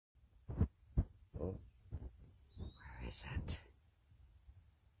is it?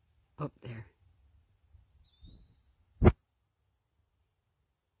 Up there.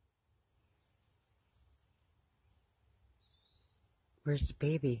 Where's the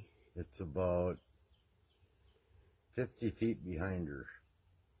baby? It's about 50 feet behind her.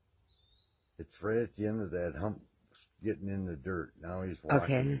 It's right at the end of that hump, getting in the dirt. Now he's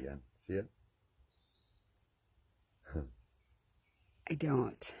walking again. See it? I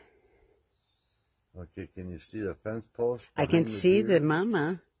don't. Okay, can you see the fence post? I can see the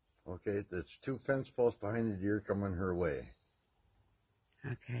mama. Okay, there's 2 fence posts behind the deer coming her way.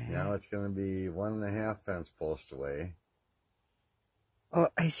 Okay. Now it's going to be 1.5 fence posts away. Oh,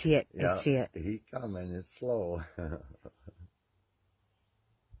 I see it. Yeah, I see it. He's coming. It's slow.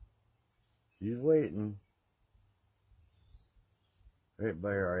 He's waiting. Right by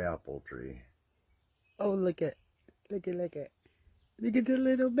our apple tree. Oh, look at Look at the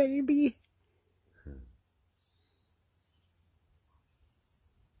little baby.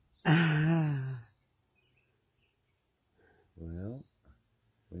 Ah. Well,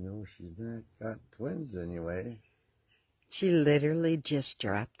 we know she's not got twins anyway. She literally just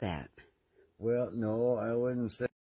dropped that. Well, no, I wouldn't say.